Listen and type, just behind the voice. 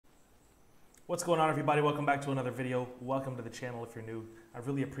What's going on, everybody? Welcome back to another video. Welcome to the channel if you're new. I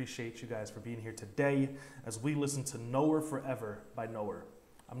really appreciate you guys for being here today as we listen to Nowhere Forever by Nowhere.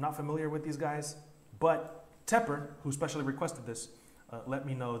 I'm not familiar with these guys, but Tepper, who specially requested this, let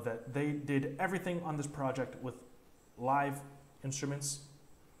me know that they did everything on this project with live instruments,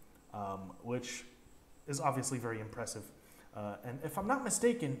 which is obviously very impressive. And if I'm not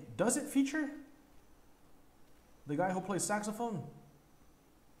mistaken, does it feature the guy who plays saxophone?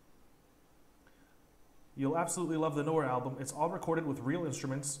 You'll absolutely love the Nowhere album. It's all recorded with real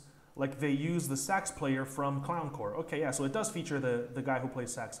instruments, like they use the sax player from Clowncore. Okay, yeah, so it does feature the guy who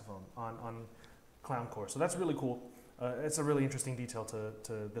plays saxophone on Clowncore. So that's really cool. It's a really interesting detail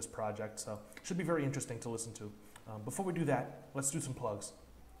to this project, so it should be very interesting to listen to. Before we do that, let's do some plugs.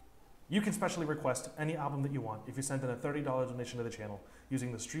 You can specially request any album that you want if you send in a $30 donation to the channel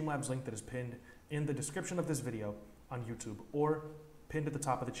using the Streamlabs link that is pinned in the description of this video on YouTube or pinned at the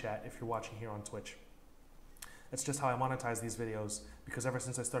top of the chat if you're watching here on Twitch. It's just how I monetize these videos, because ever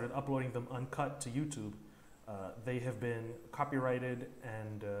since I started uploading them uncut to YouTube, they have been copyrighted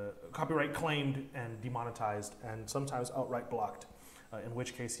and copyright claimed and demonetized and sometimes outright blocked, in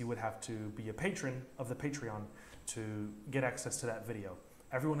which case you would have to be a patron of the Patreon to get access to that video.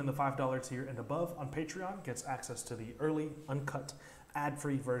 Everyone in the $5 tier and above on Patreon gets access to the early, uncut,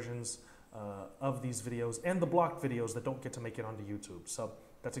 ad-free versions of these videos and the blocked videos that don't get to make it onto YouTube. So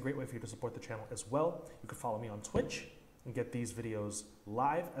that's a great way for you to support the channel as well. You can follow me on Twitch and get these videos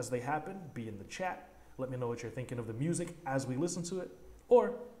live as they happen. Be in the chat. Let me know what you're thinking of the music as we listen to it.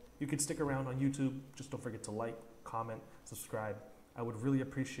 Or you could stick around on YouTube. Just don't forget to like, comment, subscribe. I would really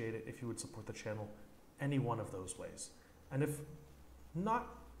appreciate it if you would support the channel any one of those ways. And if not,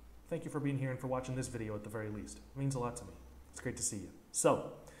 thank you for being here and for watching this video at the very least. It means a lot to me. It's great to see you.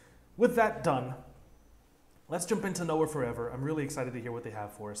 So, with that done, let's jump into Nowhere Forever. I'm really excited to hear what they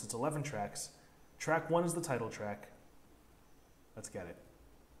have for us. It's 11 tracks. Track 1 is the title track. Let's get it.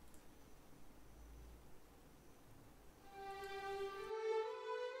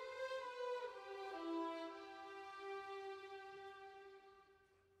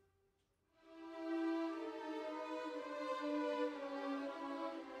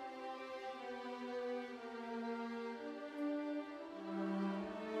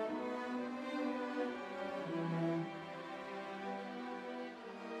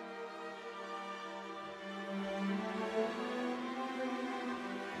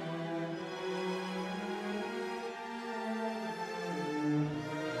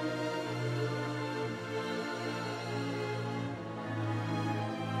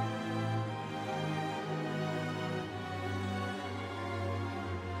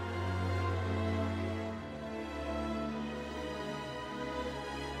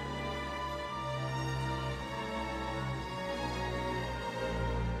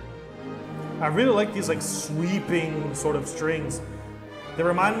 I really like these like sweeping sort of strings. They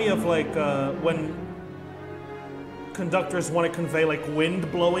remind me of like when conductors want to convey like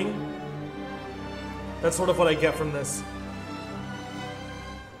wind blowing. That's sort of what I get from this.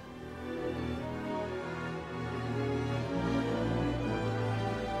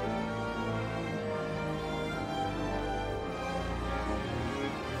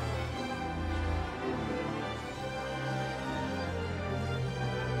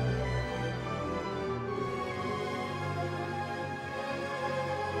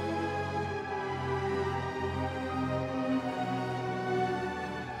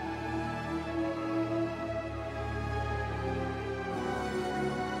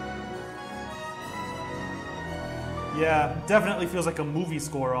 Yeah, definitely feels like a movie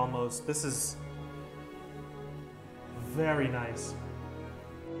score almost. This is very nice.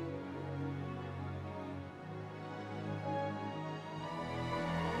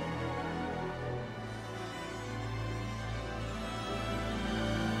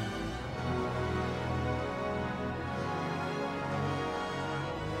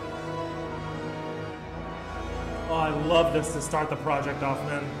 Oh, I love this to start the project off,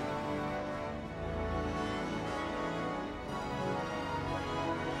 man.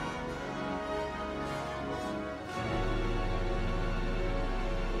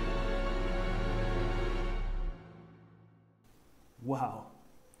 Wow.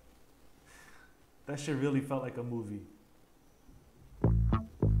 That shit really felt like a movie.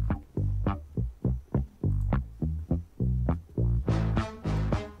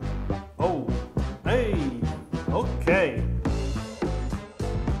 Oh, hey, okay.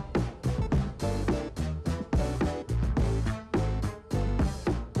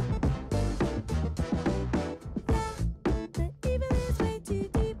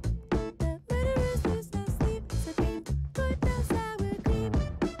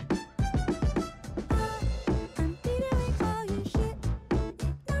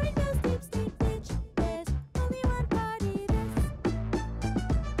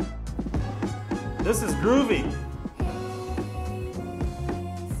 This is groovy.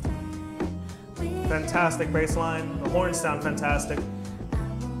 Fantastic bass line. The horns sound fantastic.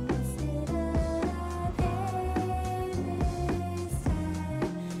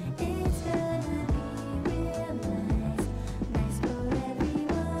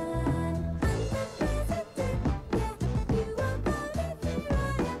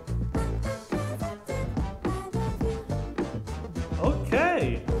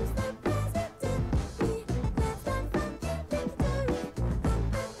 Okay.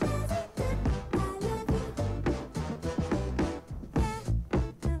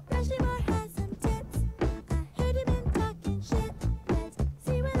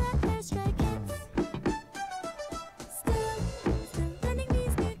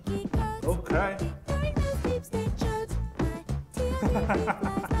 Okay.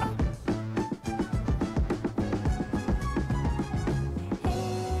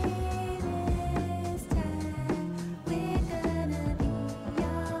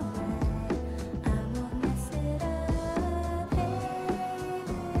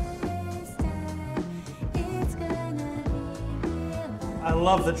 I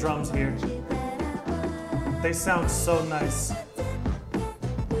love the drums here. They sound so nice.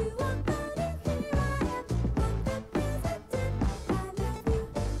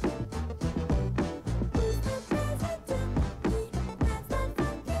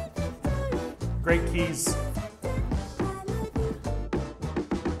 Great keys.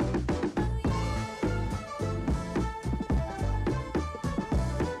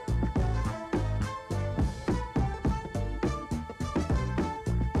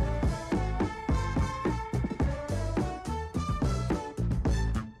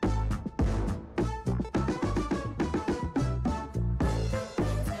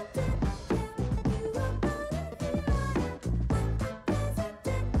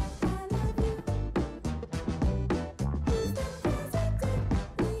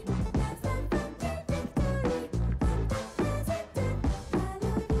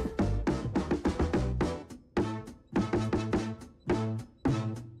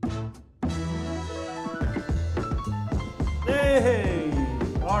 Hey!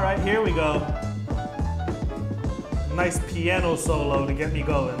 Alright, here we go. Nice piano solo to get me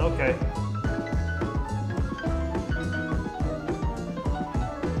going. Okay.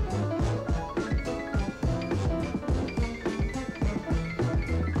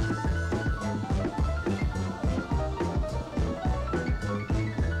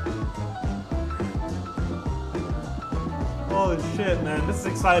 Holy shit, man. This is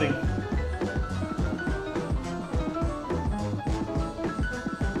exciting.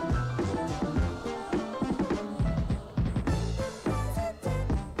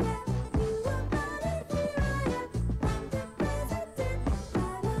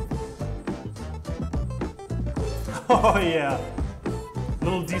 Oh yeah.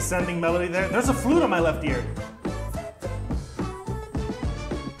 Little descending melody there. There's a flute on my left ear.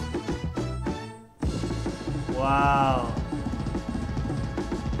 Wow.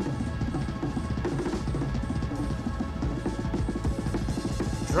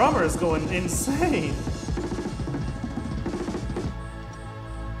 Drummer is going insane.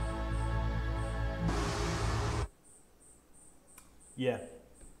 Yeah.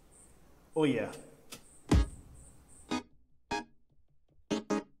 Oh yeah.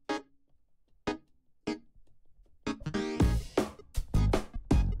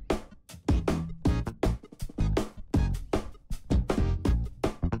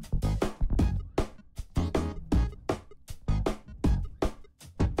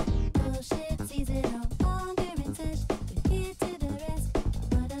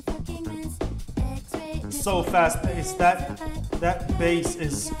 So fast paced. That bass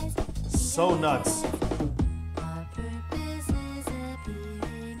is so nuts.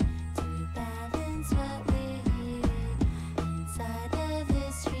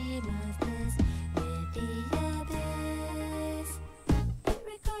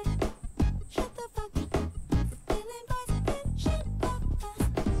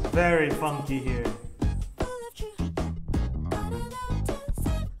 Very funky here.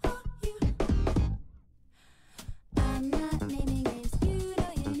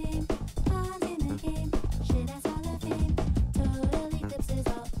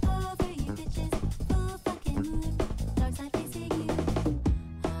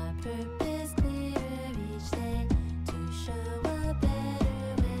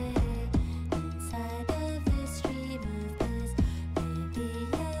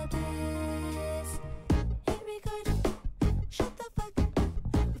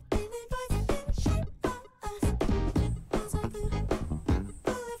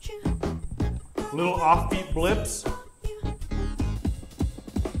 Little offbeat blips.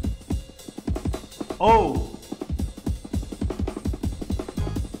 Oh.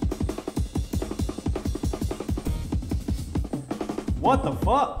 What the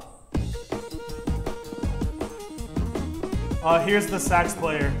fuck? Here's the sax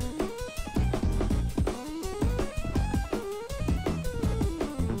player.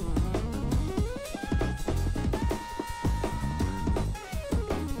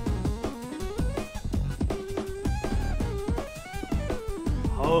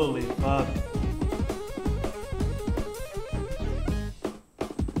 Holy fuck.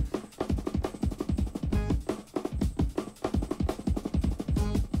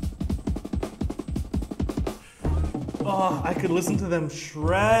 Oh, I could listen to them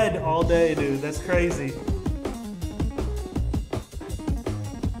shred all day, dude. That's crazy.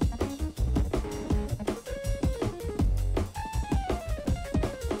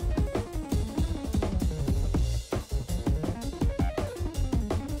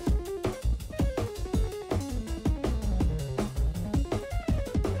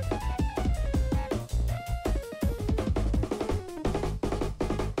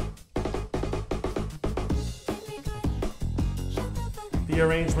 The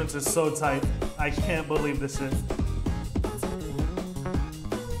arrangements is so tight. I can't believe this shit. One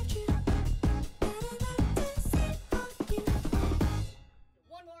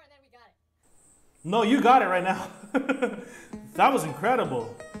more and then we got it. No, you got it right now. That was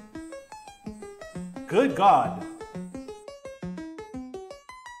incredible. Good God.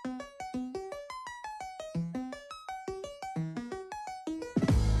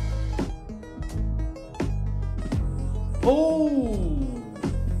 Oh.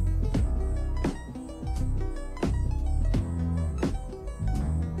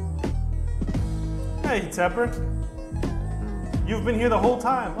 Hey, Tepper. You've been here the whole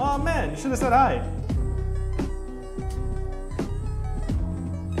time. Oh man, you should have said hi.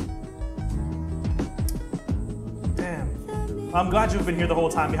 Damn. I'm glad you've been here the whole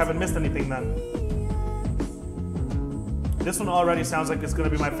time. You haven't missed anything then. This one already sounds like it's gonna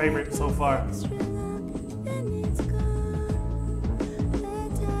be my favorite so far.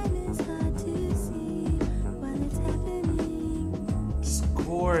 Just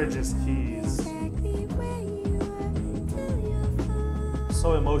gorgeous keys.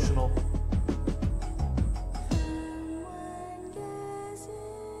 So emotional.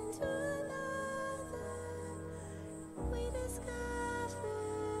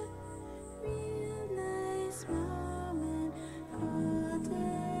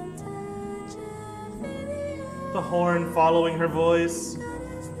 The horn following her voice.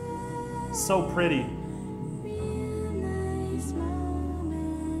 So pretty.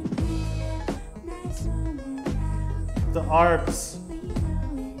 The arps.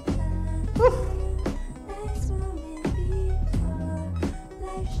 Whew.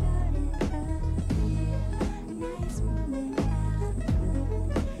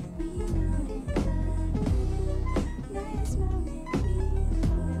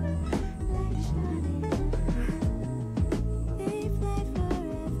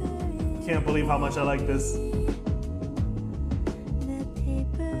 Can't believe how much I like this.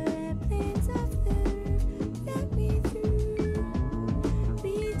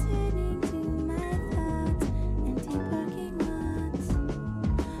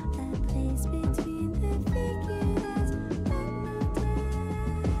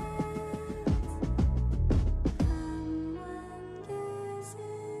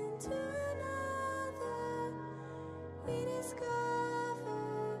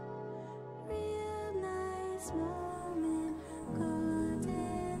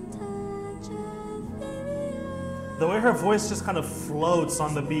 The way her voice just kind of floats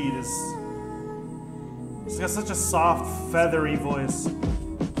on the beat is... She's got such a soft, feathery voice.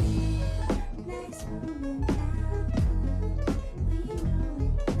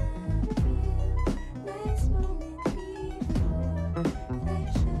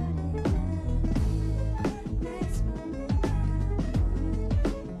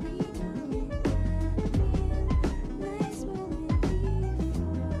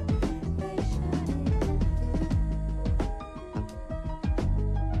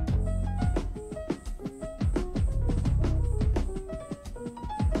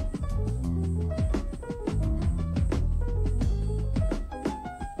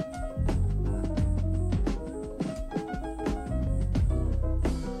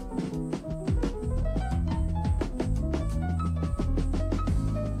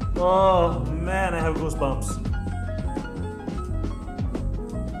 Oh man, I have goosebumps.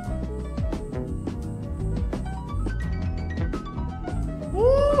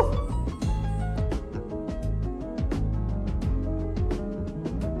 Woo!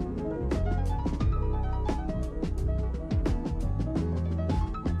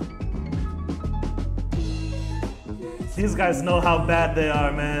 These guys know how bad they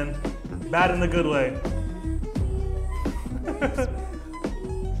are, man. Bad in the good way.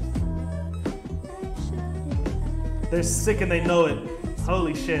 They're sick and they know it.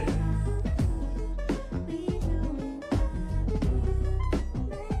 Holy shit.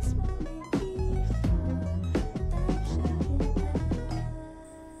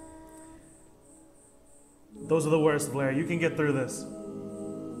 Those are the worst, Blair. You can get through this.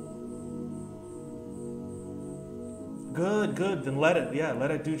 Good, good. Then let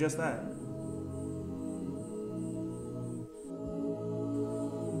it do just that.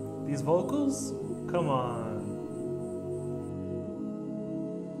 These vocals? Come on.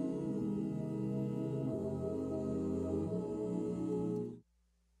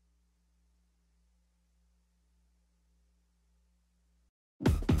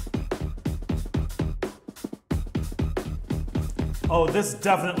 Oh, this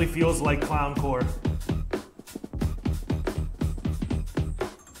definitely feels like clowncore.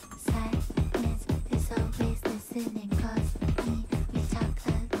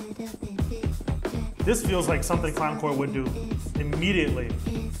 This feels like something clowncore would do immediately.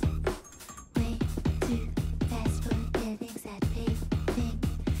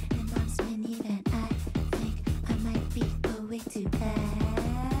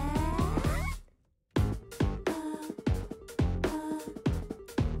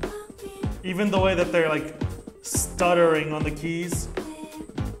 Even the way that they're like stuttering on the keys,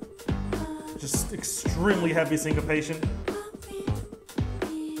 just extremely heavy syncopation.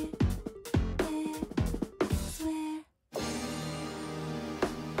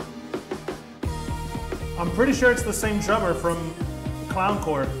 I'm pretty sure it's the same drummer from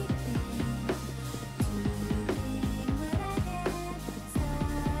clowncore.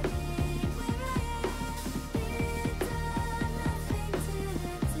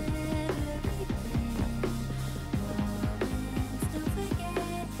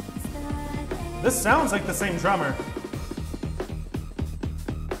 This sounds like the same drummer.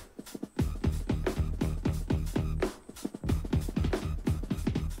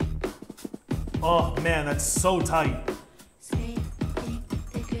 Oh man, that's so tight.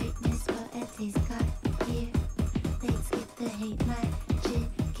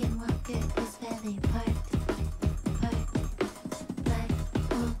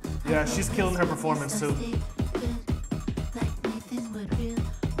 Yeah, she's killing her performance too.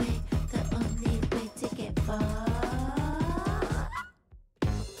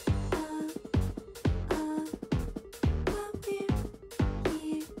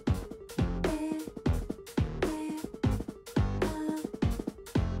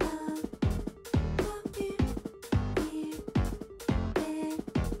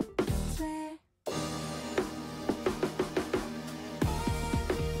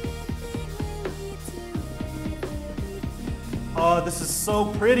 Oh, this is so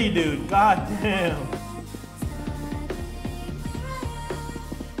pretty, dude. God damn.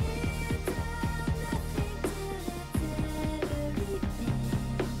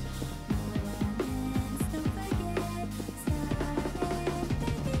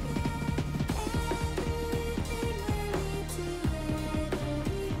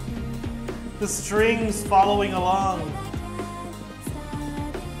 The strings following along.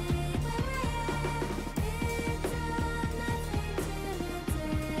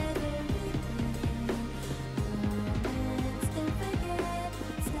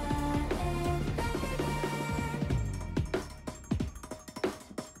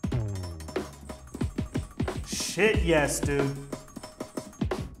 Shit, yes, dude.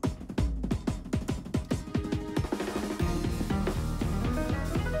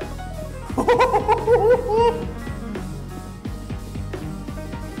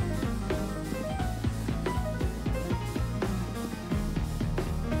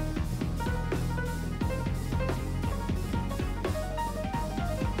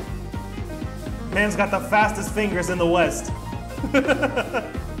 Man's got the fastest fingers in the West.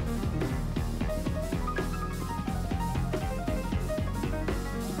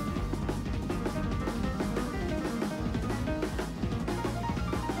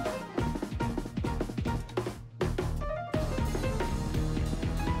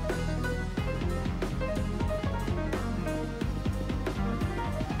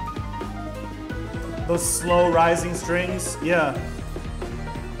 Those slow rising strings, yeah.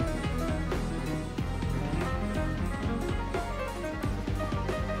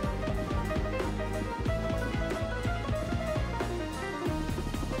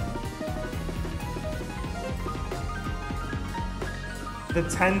 The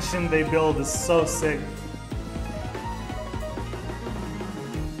tension they build is so sick.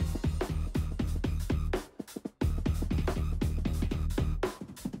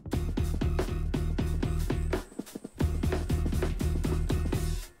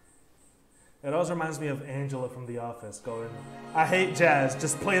 It always reminds me of Angela from The Office going, I hate jazz,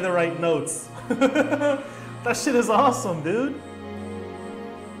 just play the right notes. That shit is awesome, dude.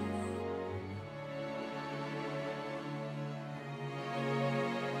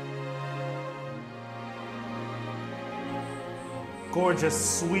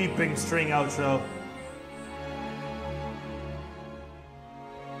 Gorgeous sweeping string outro.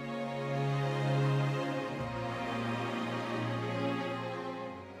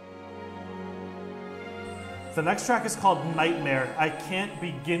 The next track is called Nightmare. I can't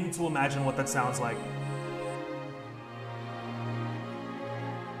begin to imagine what that sounds like.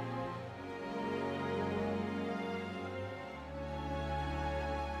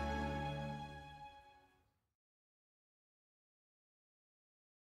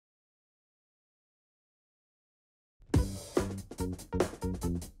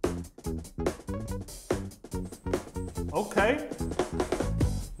 Okay.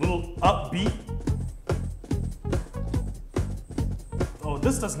 Little upbeat. Oh,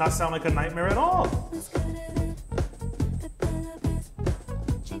 this does not sound like a nightmare at all.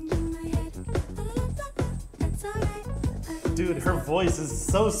 Dude, her voice is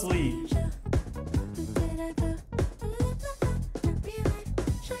so sweet.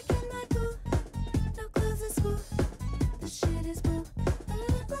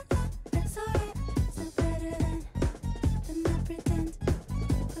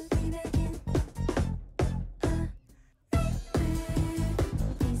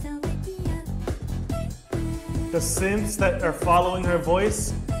 The synths that are following her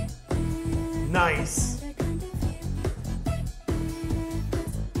voice, nice.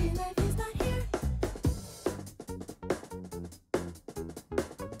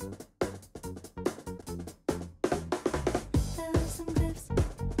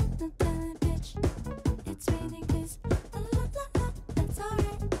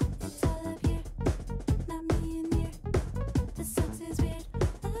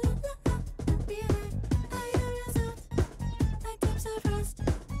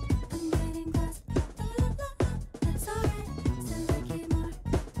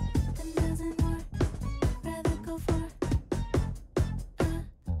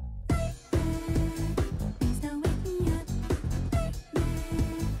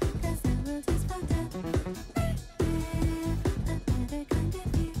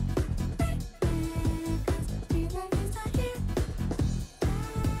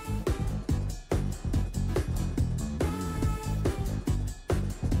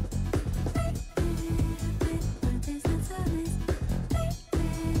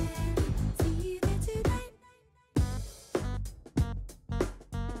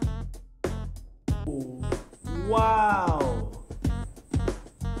 Wow.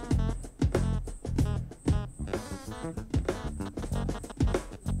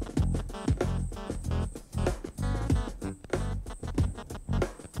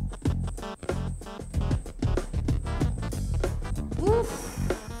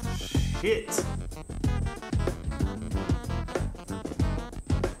 Oof. Shit.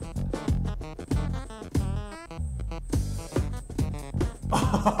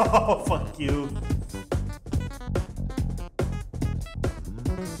 Oh, fuck you.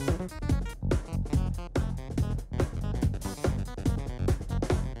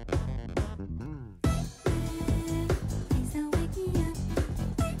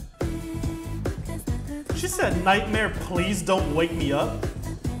 She said, nightmare, please don't wake me up.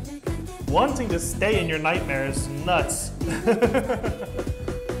 Wanting to stay in your nightmare is nuts.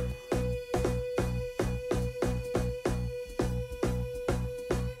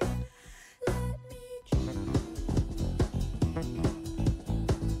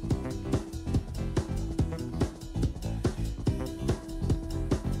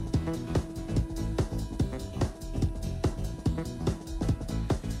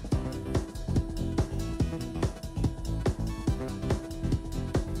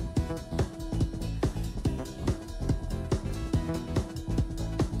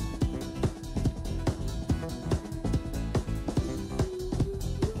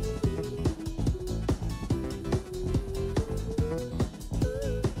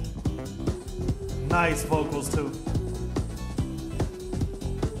 Nice vocals too.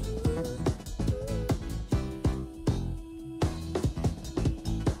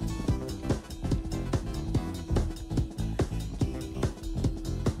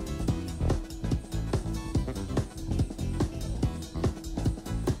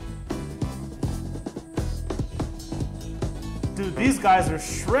 Dude, these guys are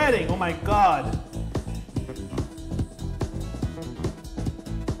shredding. Oh my god.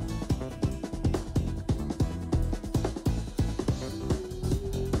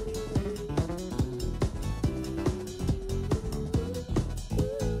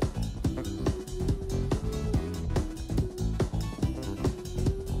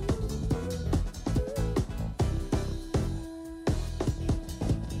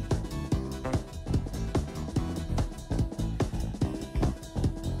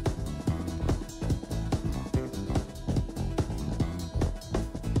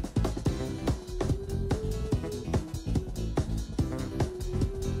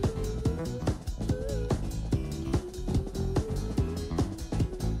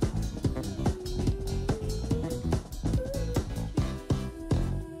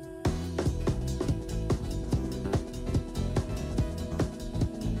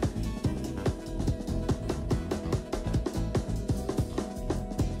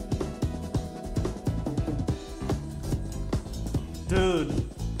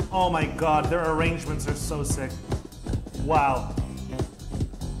 Oh my god, their arrangements are so sick. Wow.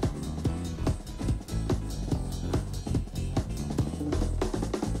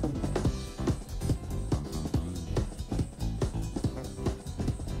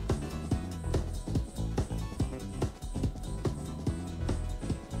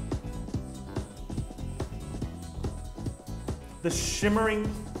 The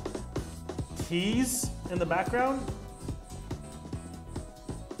shimmering keys in the background.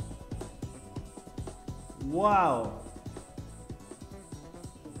 Wow.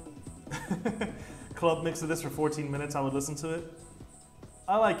 Club mix of this for 14 minutes, I would listen to it.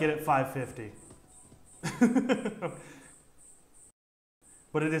 I like it at 550.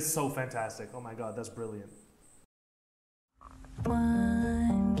 But it is so fantastic. Oh my god, that's brilliant.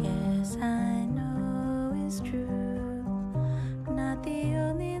 One guess I know is true. Not the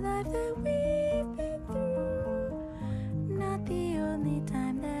only life that we've been through. Not the only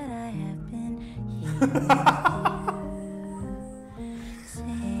time that I have been here with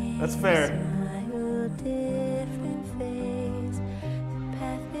you. That's fair. Smile, different face. The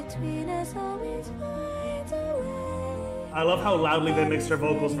path between us always finds a way. I love how loudly they mix their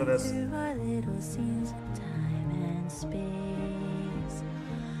vocals for this. Through our little scenes of time and space.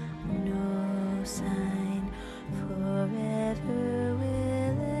 No sign forever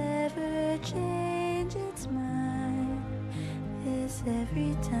will ever change its mind. This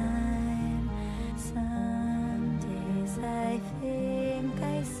every time. Some days I think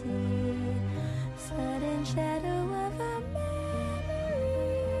I see sudden shadow of a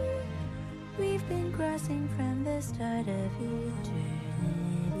memory. We've been crossing from the start of eternity.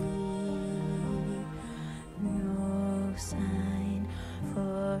 No sign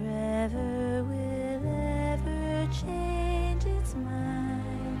forever will ever change its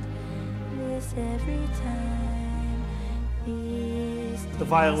mind. This every time. These The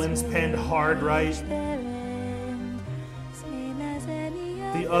violins days panned hard, right? reach their end, same as any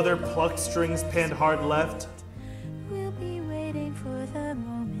The other plucked strings panned hard left. We'll be waiting for the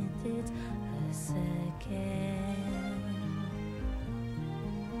moment it's us again.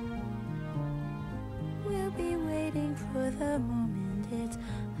 We'll be waiting for the moment it's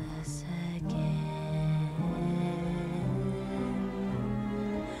us again.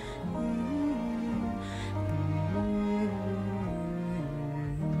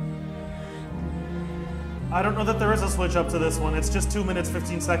 I don't know that there is a switch up to this one. It's just 2 minutes,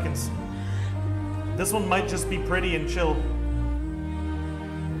 15 seconds. This one might just be pretty and chill.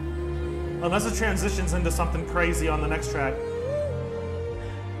 Unless it transitions into something crazy on the next track.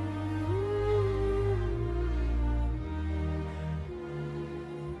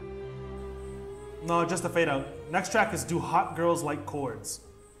 No, just a fade out. Next track is Do Hot Girls Like Chords?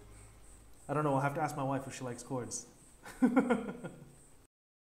 I don't know, I'll have to ask my wife if she likes chords.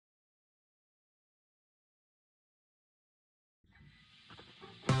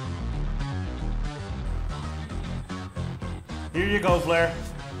 Here you go, Flair.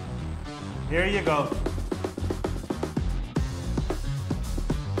 Here you go.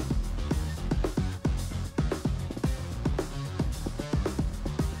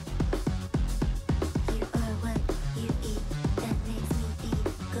 You are what you eat, that makes me feel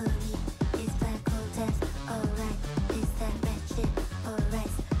gooey. Is black hole test alright? Is that ratchet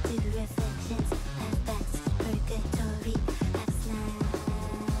alright? Do reflections have backs, purgatory have snaps.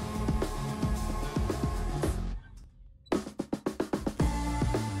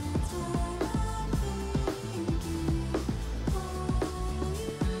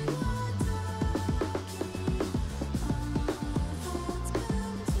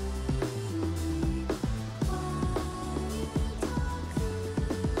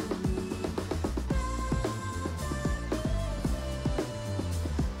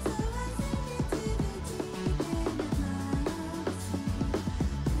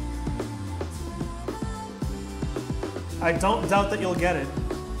 I don't doubt that you'll get it.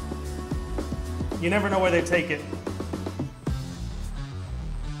 You never know where they take it.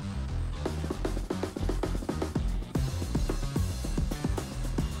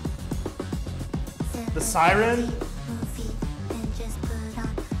 The siren? Movie, then just put on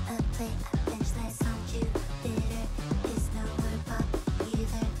a play. A bench light song, Jupiter is nowhere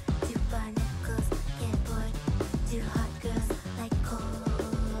popular. Do barnacles get bored? Do hot girls like chords?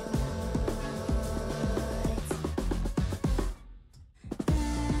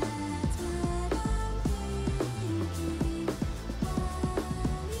 That's what I'm thinking.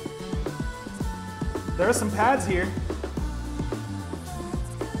 There are some pads here.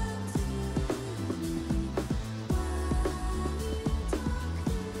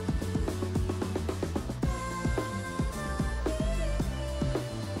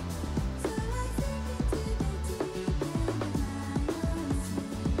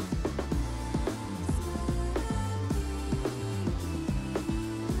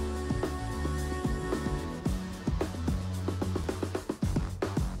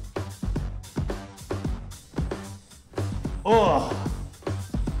 Oh.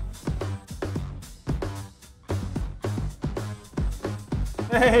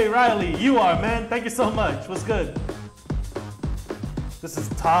 Hey, Riley, you are, man. Thank you so much. What's good? This is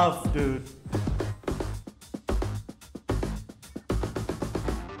tough, dude.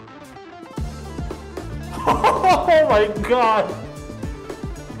 Oh my god.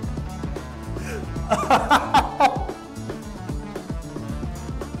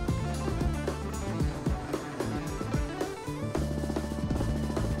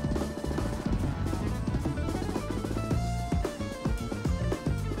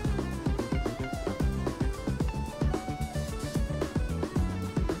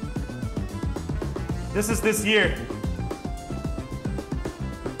 This is this year.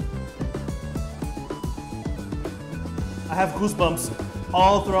 I have goosebumps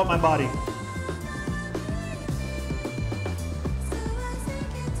all throughout my body.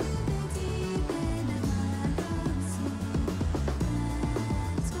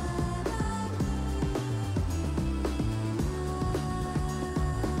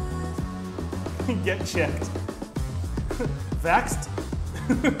 Get checked. Vaxxed?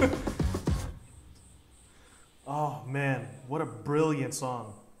 Oh man, what a brilliant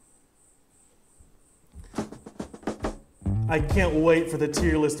song. I can't wait for the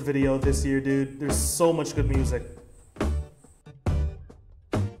tier list video this year, dude. There's so much good music.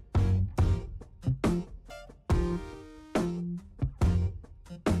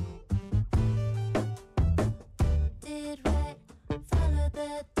 Did right, follow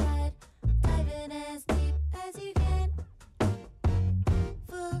the tide, dive in as deep as you can.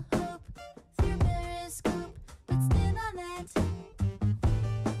 Full hope through periscope, but still on land.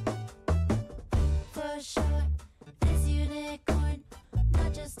 For sure, this unicorn,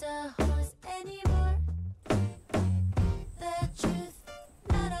 not just a horse anymore. The truth,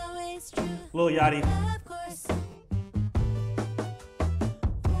 not always true. Lil Yachty. Of course.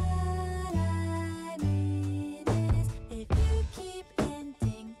 What I mean is, if you keep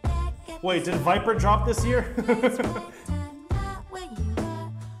ending back at Wait, did Viper drop this year? this right time, not where you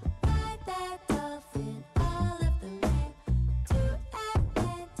are. Ride that dolphin all of the way to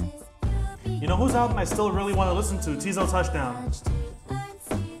Atlantis. You'll be You know whose album I still really want to listen to? Tizo Touchdown. much to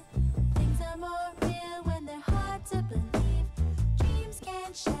unsee. Things are more real when they're hard to believe. Dreams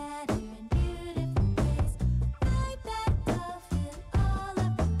can shatter in beautiful ways. Ride that dolphin all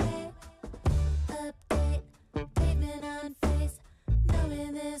of the way. Update, pavement unfaced.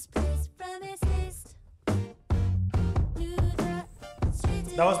 Knowing this place from its haste. New thought, straight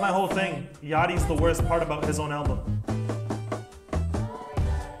to That was my whole thing. Yachty's the worst part about his own album.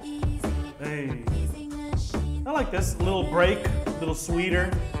 easy, Hey. easing machine. I like this. Little break, little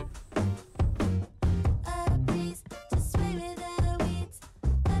sweeter. A breeze to sway with the weeds,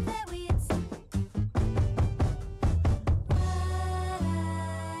 love the weeds. What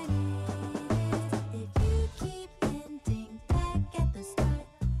I mean is, if you keep ending back at the start,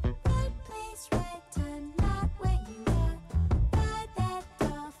 right place, right time, not where you are. Ride that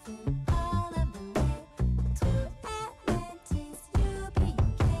dolphin all of the way to Atlantis. You'll be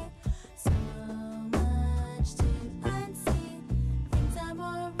okay. So much to unsee. Things are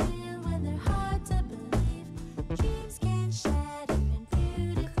more real when they're hard to believe. Dreams can shatter in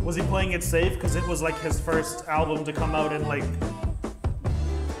beautiful Was he playing it safe? Because it was like his first album to come out and like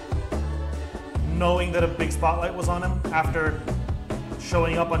knowing that a big spotlight was on him after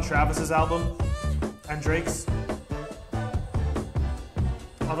showing up on Travis's album and Drake's.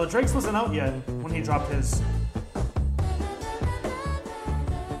 Although Drake's wasn't out yet when he dropped his.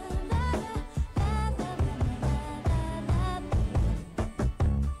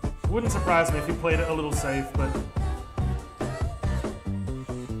 Wouldn't surprise me if he played it a little safe, but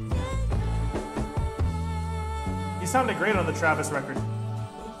he sounded great on the Travis record.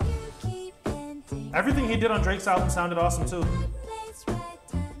 keep ending Everything he did on Drake's album sounded awesome too. place, right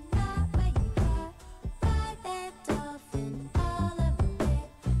time, not where you are. Ride that dolphin all of the way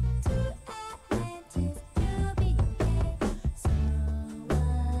to Atlantis. You'll be okay. So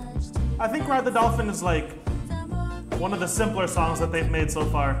much to I think Ride the Dolphin is like some more one of the simpler songs that they've made so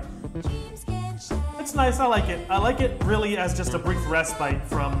far. dreams can shatter It's nice, I like it. I like it really as just a brief respite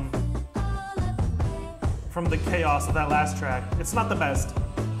from all of the way. the chaos of that last track. It's not the best,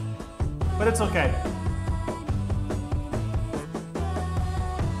 but it's okay.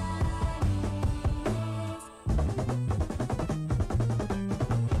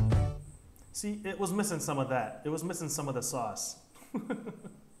 See, it was missing some of that. It was missing some of the sauce.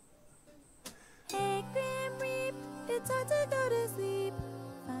 Hey, Grim Reap, it's hard to go to sleep.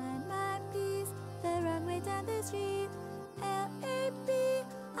 Find my peace, the runway down the street. LAP,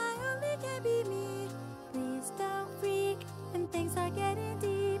 I only can be me. Please don't freak,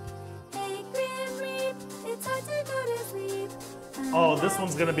 Oh, this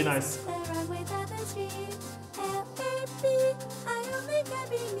one's gonna be nice.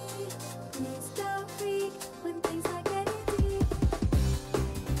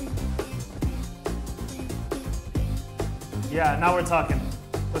 Yeah, now we're talking.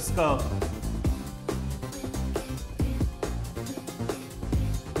 Let's go.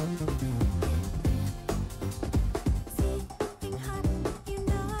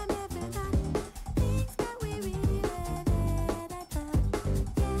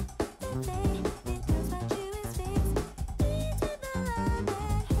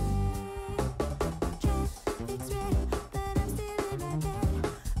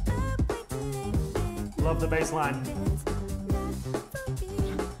 Love the bass line.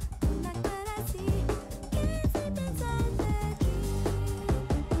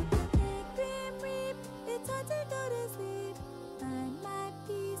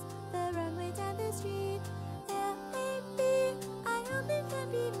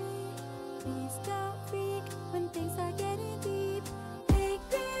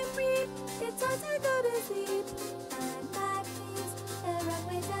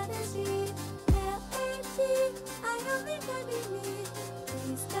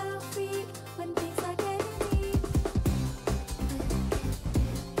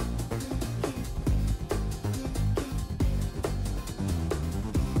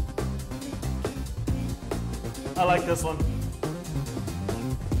 I like this one.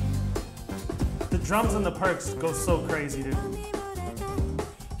 The drums and the perks go so crazy, dude.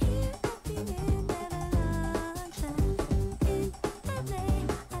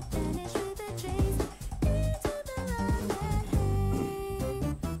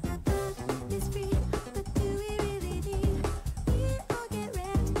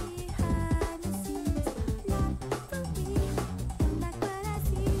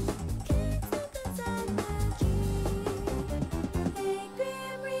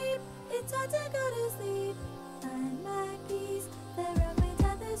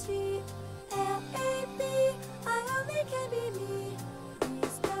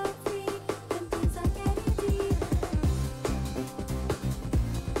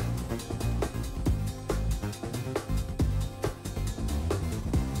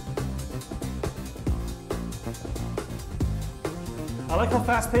 I like how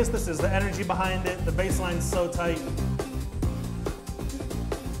fast-paced this is, the energy behind it, the bass line's so tight.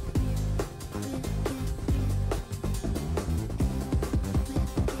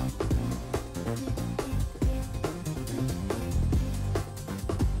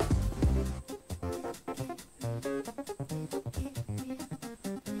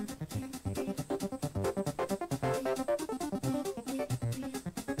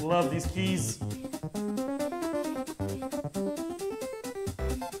 Love these keys.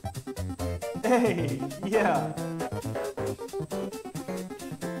 Hey, yeah.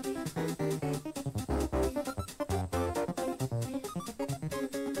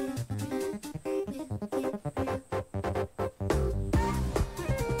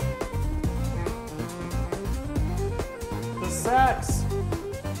 The sax.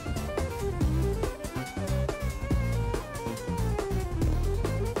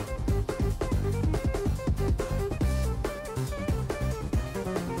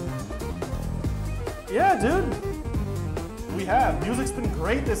 Yeah, dude. We have. Music's been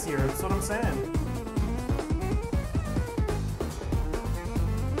great this year. That's what I'm saying.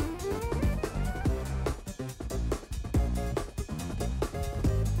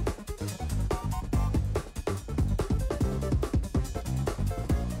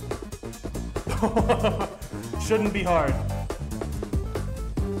 Shouldn't be hard.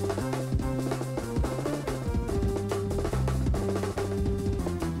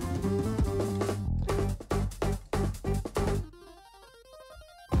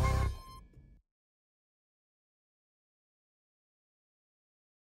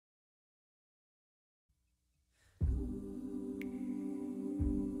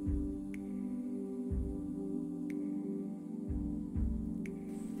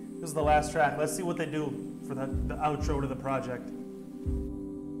 This is the last track. Let's see what they do for the outro to the project.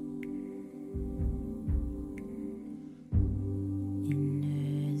 In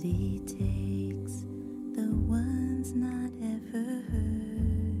early takes, the ones not ever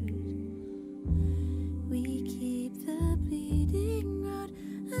heard, we keep the bleeding road,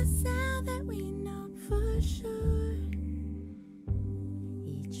 a sound that we know for sure.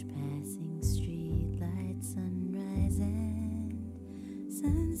 Each passing street light, sunrise and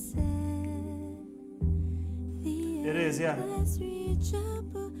sunset. It is, yeah.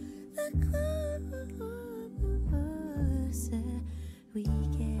 Reachable, the closer we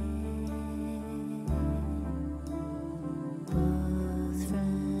get.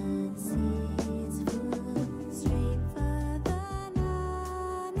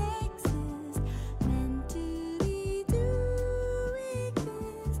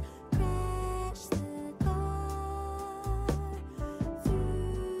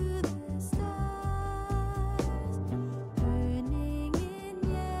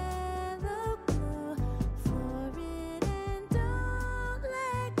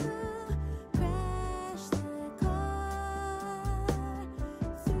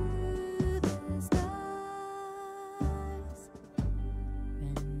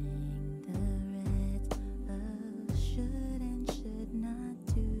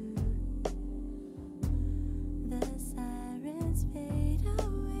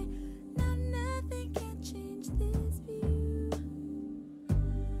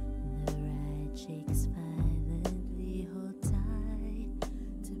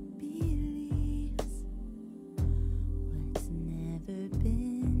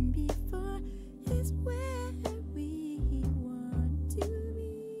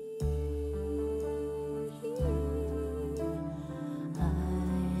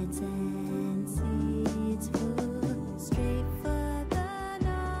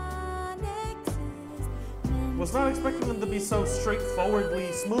 Was not expecting them to be so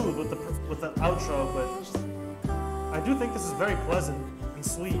straightforwardly smooth with the outro, but I do think this is very pleasant and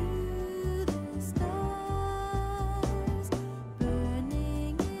sweet.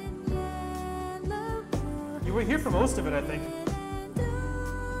 You were here for most of it, I think.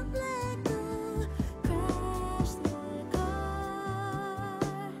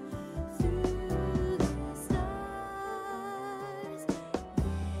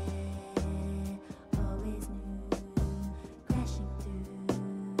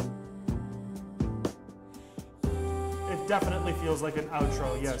 It definitely feels like an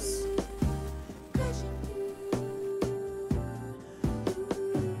outro, yes.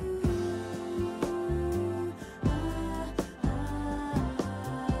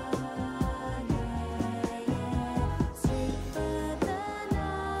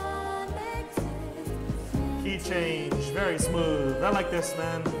 Key change, very smooth. I like this,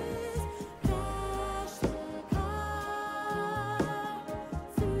 man.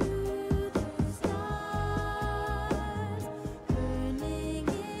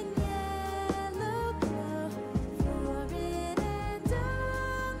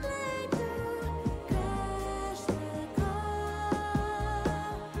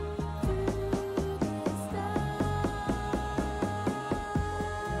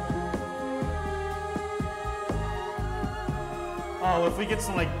 Oh, if we get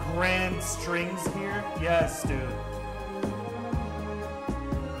some like grand strings here, yes, dude.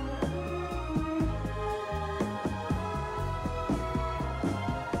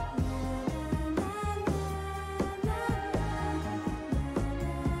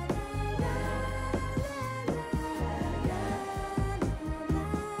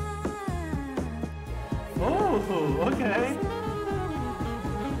 Oh, okay.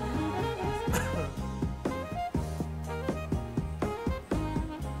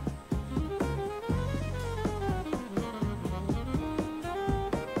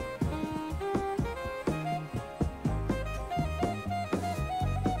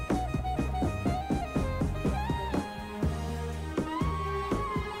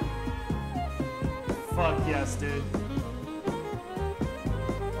 Fuck yes, dude.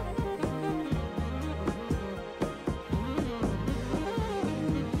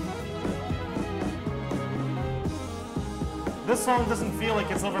 This song doesn't feel like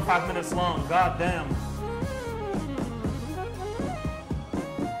it's over 5 minutes long. God damn.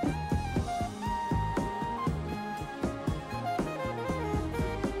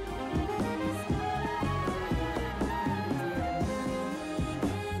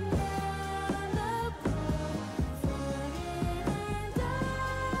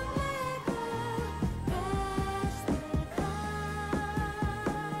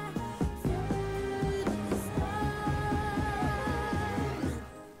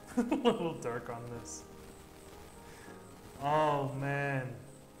 A little dark on this. Oh man.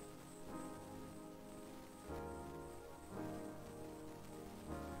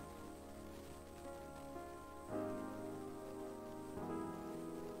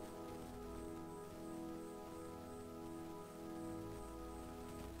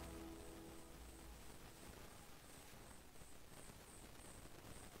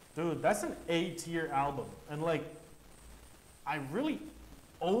 Dude, that's an A-tier album. And like, I really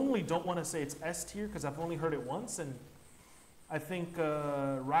only don't want to say it's S tier because I've only heard it once, and I think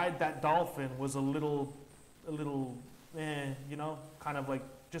Ride That Dolphin was a little, you know, kind of like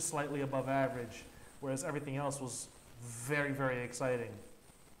just slightly above average, whereas everything else was very, very exciting.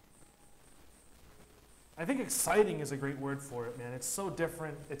 I think exciting is a great word for it, man. It's so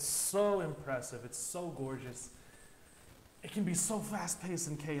different, it's so impressive, it's so gorgeous. It can be so fast-paced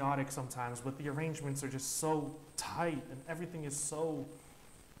and chaotic sometimes, but the arrangements are just so tight and everything is so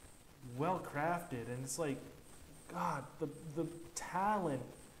well crafted, and it's like, God, the talent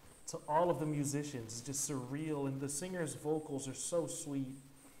to all of the musicians is just surreal, and the singer's vocals are so sweet.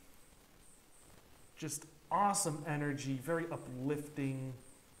 Just awesome energy, very uplifting,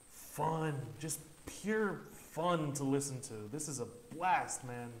 fun, just pure fun to listen to. This is a blast,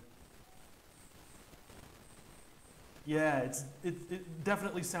 man. Yeah, it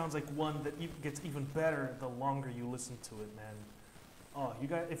definitely sounds like one that gets even better the longer you listen to it, man. Oh, you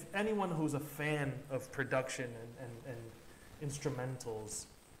guys, if anyone who's a fan of production and instrumentals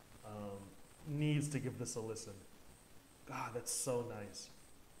needs to give this a listen. God, that's so nice.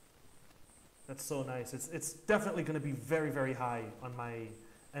 That's so nice. It's definitely going to be very, very high on my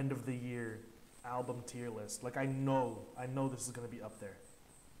end of the year album tier list. Like I know this is going to be up there.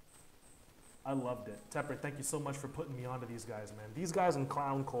 I loved it. Tepper, thank you so much for putting me onto these guys, man. These guys in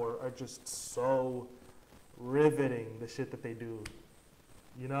Clowncore are just so riveting, the shit that they do.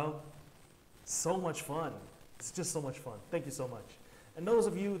 You know? So much fun. It's just so much fun. Thank you so much. And those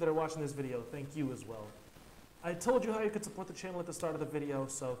of you that are watching this video, thank you as well. I told you how you could support the channel at the start of the video,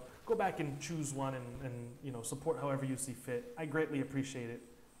 so go back and choose one and you know, support however you see fit. I greatly appreciate it.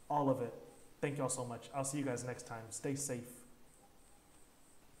 All of it. Thank you all so much. I'll see you guys next time. Stay safe.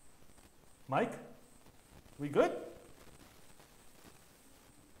 Mike? We good?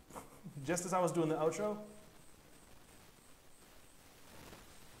 Just as I was doing the outro?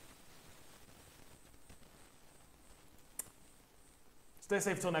 Stay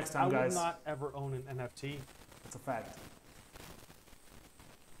safe till next time, guys. I will not ever own an NFT. It's a fact.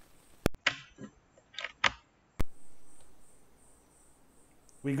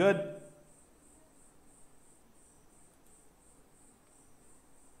 We good?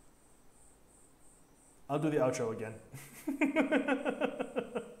 I'll do the outro again.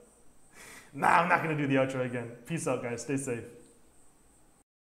 Nah, I'm not going to do the outro again. Peace out, guys. Stay safe.